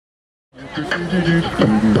On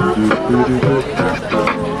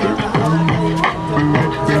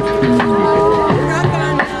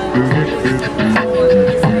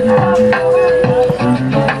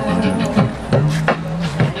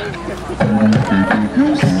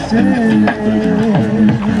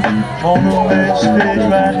the main stage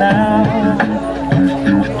right now.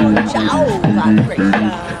 Mojow the Vibration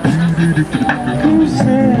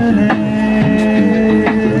Army.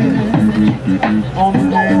 On the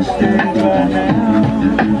main stage right now.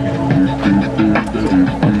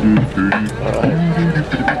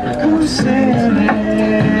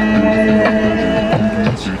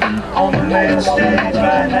 On the main stage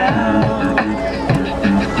right now.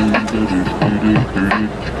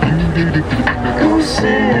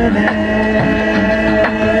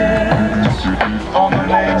 On the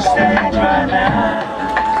main stage right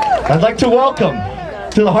now. I'd like to welcome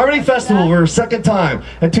to the Harmony Festival for a second time,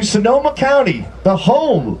 and to Sonoma County, the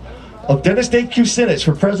home of Dennis Kucinich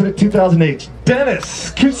for President 2008,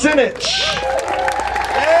 Dennis Kucinich.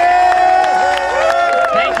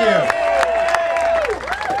 Thank you.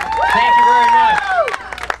 Thank you very much.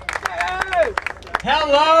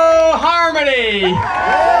 Hello, Harmony.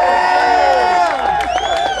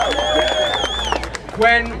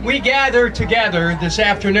 When we gather together this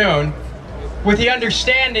afternoon with the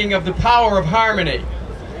understanding of the power of harmony,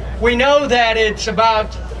 we know that it's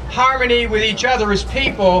about harmony with each other as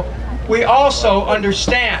people. We also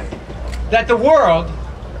understand that the world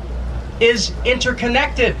is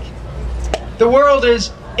interconnected. The world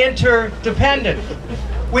is interdependent.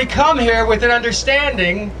 We come here with an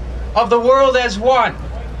understanding of the world as one.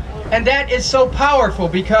 And that is so powerful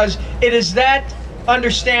because it is that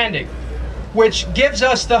understanding which gives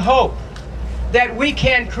us the hope that we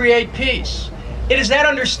can create peace. It is that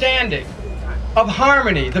understanding of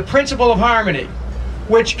harmony, the principle of harmony,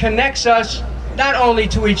 which connects us not only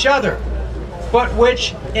to each other, but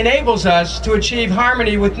which enables us to achieve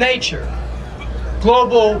harmony with nature.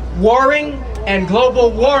 Global warring and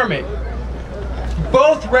global warming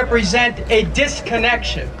both represent a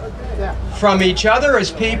disconnection from each other as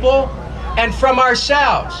people and from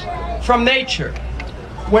ourselves, from nature.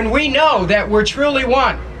 When we know that we're truly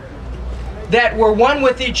one, that we're one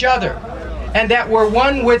with each other, and that we're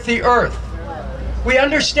one with the earth, we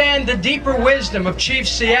understand the deeper wisdom of Chief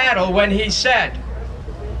Seattle when he said,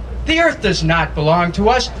 "The earth does not belong to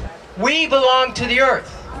us, we belong to the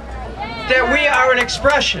earth." That we are an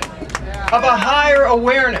expression of a higher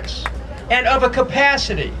awareness and of a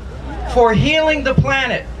capacity for healing the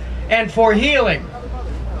planet and for healing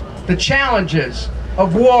the challenges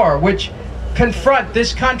of war which confront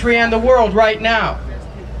this country and the world right now.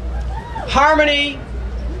 Harmony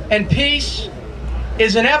and peace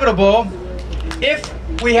is inevitable if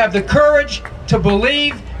we have the courage to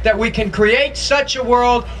believe that we can create such a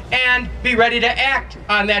world and be ready to act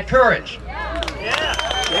on that courage.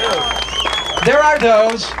 There are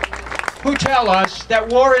those who tell us that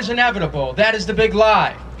war is inevitable. That is the big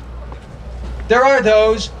lie. There are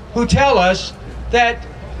those who tell us that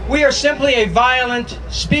we are simply a violent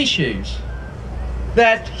species,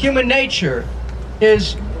 that human nature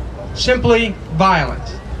is simply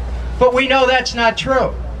violent. But we know that's not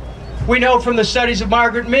true. We know from the studies of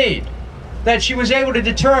Margaret Mead that she was able to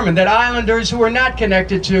determine that islanders who were not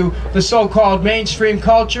connected to the so-called mainstream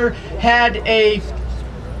culture had a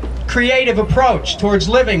creative approach towards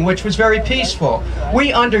living which was very peaceful.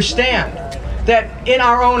 We understand that in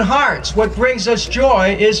our own hearts what brings us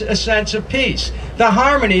joy is a sense of peace. The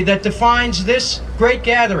harmony that defines this great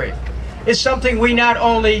gathering is something we not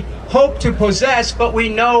only hope to possess, but we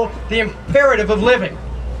know the imperative of living.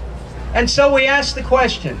 And so we ask the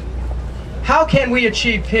question, how can we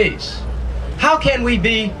achieve peace? How can we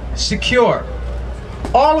be secure?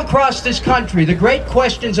 All across this country, the great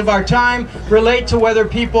questions of our time relate to whether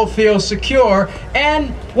people feel secure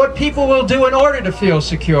and what people will do in order to feel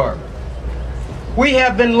secure. We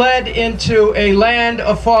have been led into a land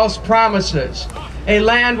of false promises, a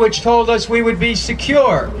land which told us we would be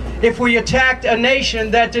secure if we attacked a nation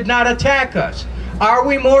that did not attack us. Are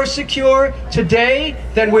we more secure today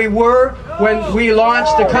than we were when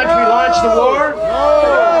the country launched the war?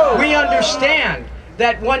 We understand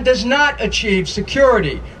that one does not achieve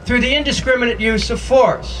security through the indiscriminate use of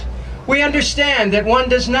force. We understand that one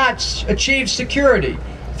does not achieve security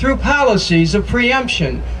through policies of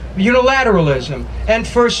preemption, unilateralism, and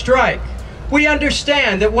first strike. We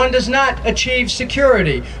understand that one does not achieve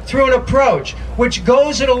security through an approach which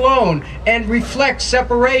goes it alone and reflects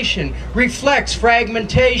separation, reflects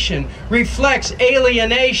fragmentation, reflects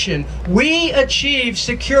alienation. We achieve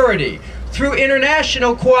security through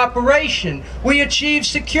international cooperation. We achieve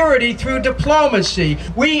security through diplomacy.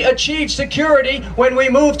 We achieve security when we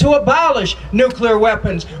move to abolish nuclear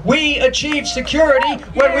weapons. We achieve security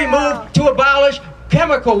when we move to abolish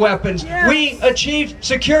chemical weapons. We achieve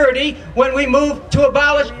security when we move to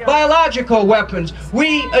abolish biological weapons.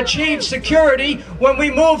 We achieve security when we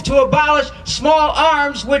move to abolish small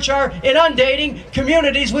arms which are inundating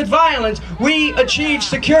communities with violence. We achieve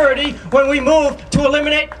security when we move to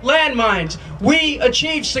eliminate landmines. We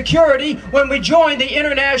achieve security when we join the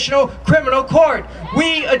International Criminal Court.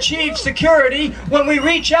 We achieve security when we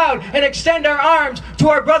reach out and extend our arms to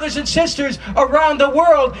our brothers and sisters around the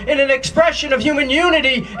world in an expression of human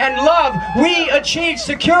unity and love. We achieve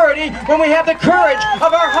security when we have the courage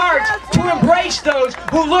of our hearts to embrace those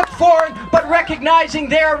who look foreign but recognizing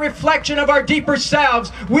their reflection of our deeper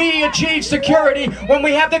selves. We achieve security when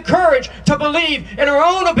we have the courage to believe in our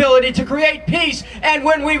own ability to create peace, and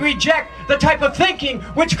when we reject the type of thinking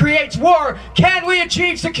which creates war. Can we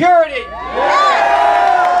achieve security?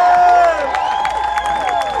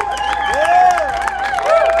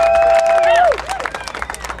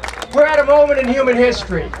 We're at a moment in human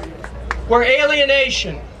history where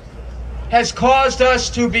alienation has caused us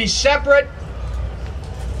to be separate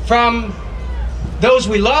from those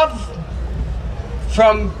we love,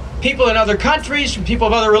 from people in other countries, from people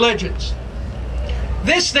of other religions.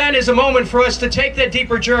 This then is a moment for us to take that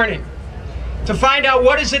deeper journey, to find out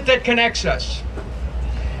what is it that connects us.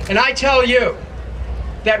 And I tell you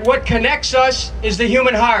that what connects us is the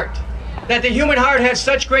human heart, that the human heart has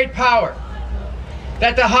such great power,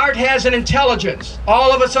 that the heart has an intelligence.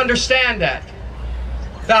 All of us understand that.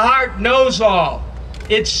 The heart knows all,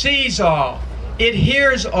 it sees all, it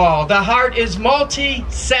hears all. The heart is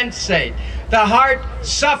multi-sensate. The heart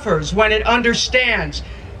suffers when it understands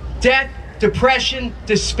death, depression,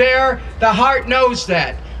 despair. The heart knows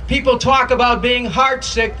that. People talk about being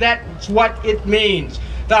heartsick, that's what it means.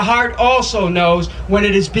 The heart also knows when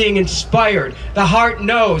it is being inspired. The heart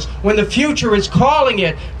knows when the future is calling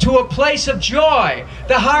it to a place of joy.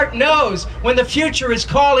 The heart knows when the future is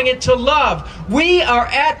calling it to love. We are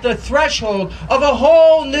at the threshold of a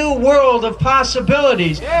whole new world of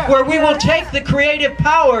possibilities, where we will take the creative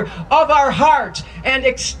power of our hearts and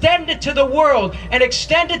extend it to the world and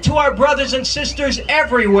extend it to our brothers and sisters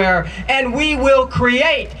everywhere, and we will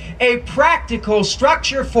create a practical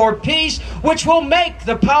structure for peace which will make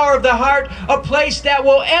the power of the heart a place that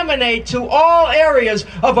will emanate to all areas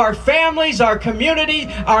of our families, our community,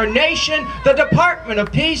 our nation. The Department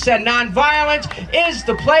of Peace and Nonviolence is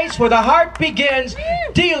the place where the heart begins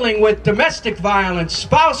dealing with domestic violence,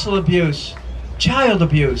 spousal abuse, child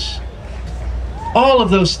abuse, all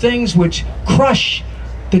of those things which crush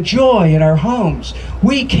the joy in our homes.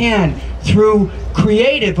 We can, through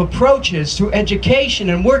creative approaches, through education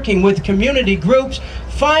and working with community groups,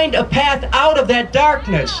 find a path out of that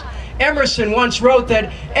darkness. Emerson once wrote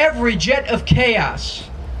that every jet of chaos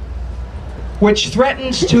which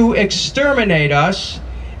threatens to exterminate us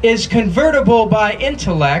is convertible by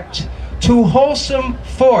intellect to wholesome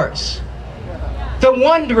force. The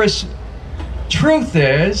wondrous truth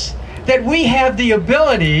is that we have the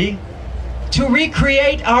ability to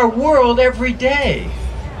recreate our world every day.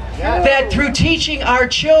 That through teaching our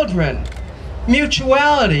children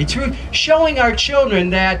mutuality, through showing our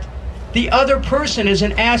children that the other person is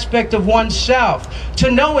an aspect of oneself,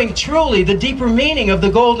 to knowing truly the deeper meaning of the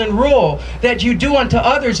golden rule, that you do unto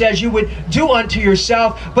others as you would do unto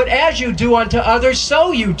yourself, but as you do unto others,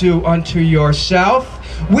 so you do unto yourself.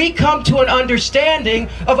 We come to an understanding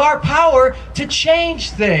of our power to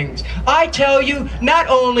change things. I tell you not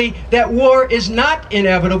only that war is not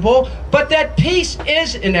inevitable, but that peace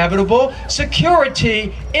is inevitable,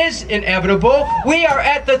 security is inevitable. We are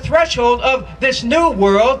at the threshold of this new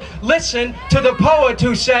world. Listen to the poet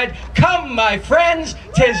who said, "Come, my friends,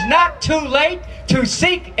 'tis not too late to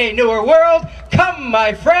seek a newer world. Come,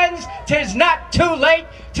 my friends, 'tis not too late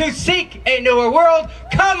to seek a newer world.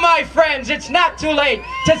 Come, my friends, it's not too late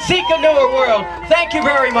to seek a newer world." Thank you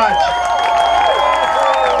very much.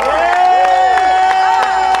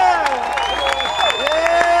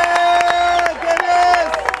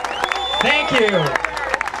 Thank you.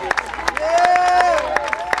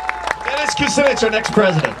 Dennis Kucinich, our next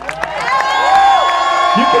president.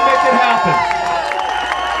 You can make it happen.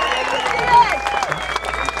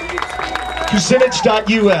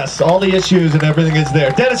 Kucinich.us, all the issues and everything is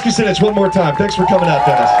there. Dennis Kucinich, one more time. Thanks for coming out,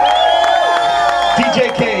 Dennis.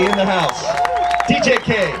 DJ K in the house. DJ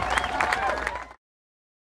K.